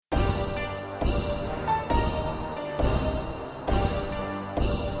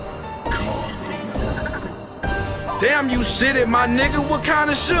Damn, you shitted, my nigga, what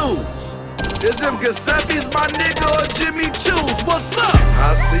kind of shoes? Is them Giuseppe's, my nigga, or Jimmy Choo's? What's up? I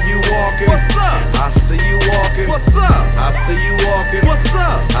see you walking. What's up? I see you walking. What's up? I see you walking. What's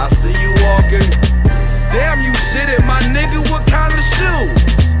up? I see you walking. Damn, you shitted, my nigga, what kind of shoes?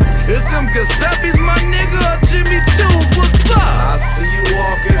 Is them Giuseppe's, my nigga, or Jimmy Choo's? What's up? I see you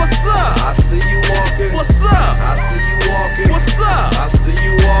walking. What's up? I see you walking. What's up? I see you walking. What's up? I see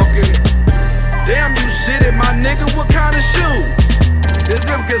you walking. Damn, you shitted, my nigga, what kind of shoes? Is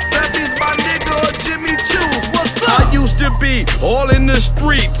them Giuseppe's, my nigga, or Jimmy Choo's? What's up? I used to be all in the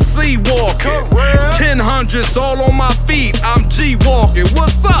street, Cee Walkin. 1000s all on my feet, I'm G walking.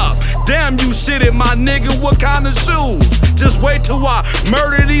 What's up? Damn, you shitted, my nigga, what kind of shoes? Just wait till I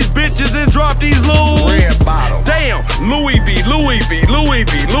murder these bitches and drop these loos. Damn, Louis V, Louis V, Louis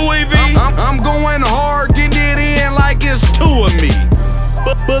V, Louis V. I'm going hard, getting it in like it's two of me.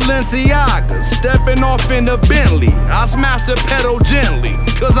 Balenciaga, stepping off in the Bentley. I smash the pedal gently,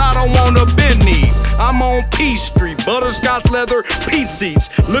 cause I don't wanna bend knees. I'm on Peach Street, butterscotch leather peach seats,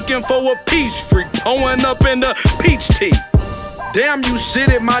 looking for a peach freak, pulling up in the peach tea. Damn, you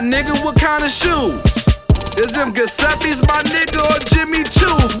shitted, my nigga, what kind of shoes? Is them Giuseppe's, my nigga, or Jimmy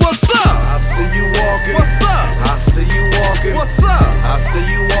Choo's? What's up? I see you walking. What's up? I see you walking. What's up? I see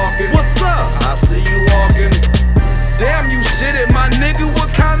you walking. What's up? I see you walking. Damn, you shitted, my nigga, what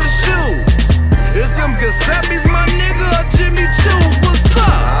kind of shoes? Is them Giuseppe's, my nigga, or Jimmy Choo's? What's up?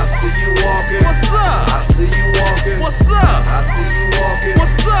 I see you walking. What's up? I see you walking. What's up? I see you walking.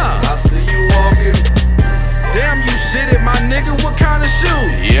 What's up? I see you walking. Damn, you shitted, my nigga, what kind of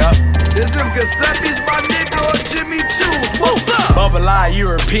shoes? Yep. Is them Giuseppe's, my nigga, or Jimmy Choo's? What's up? Bubble Eye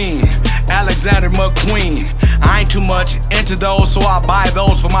European, Alexander McQueen. I ain't too much into those, so I buy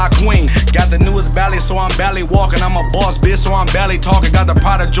those for my queen. Got the newest belly, so I'm belly walking. I'm a boss bitch, so I'm belly talking. Got the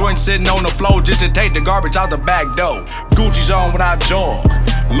Prada joint sitting on the floor just to take the garbage out the back door. Gucci's on when I jog,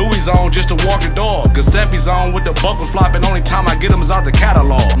 Louis on just to walk the dog. Giuseppe's on with the buckles flopping. Only time I get them is out the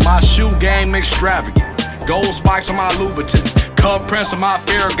catalog. My shoe game extravagant. Gold spikes on my Louboutins, cup prints on my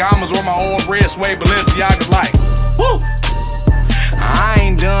Ferragamo's, or my own red suede Balenciagas like, woo! I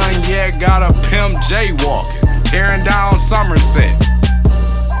ain't done yet, got a pimp jaywalking, tearing down Somerset.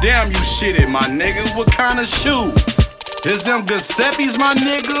 Damn, you shitted, my nigga, what kind of shoes? Is them Giuseppe's, my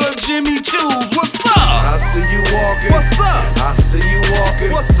nigga, or Jimmy Choo's? What's up? I see you walking. What's up? I see you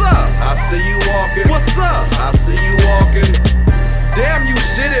walking. What's up? I see you walking. What's up? I see you walking. Damn, you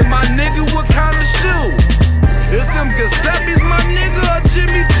shitted, my nigga, what kind of shoes? Is them Giuseppe's, my nigga, or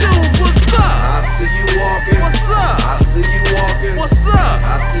Jimmy Choo's? What's up? I see you walking. What's up? I see you walking. What's up?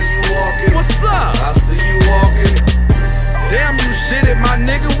 I see you walking. What's up? I see you walking. Damn, you shitted, my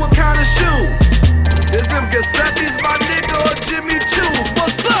nigga, what kind of shoes? Is them Giuseppe's, my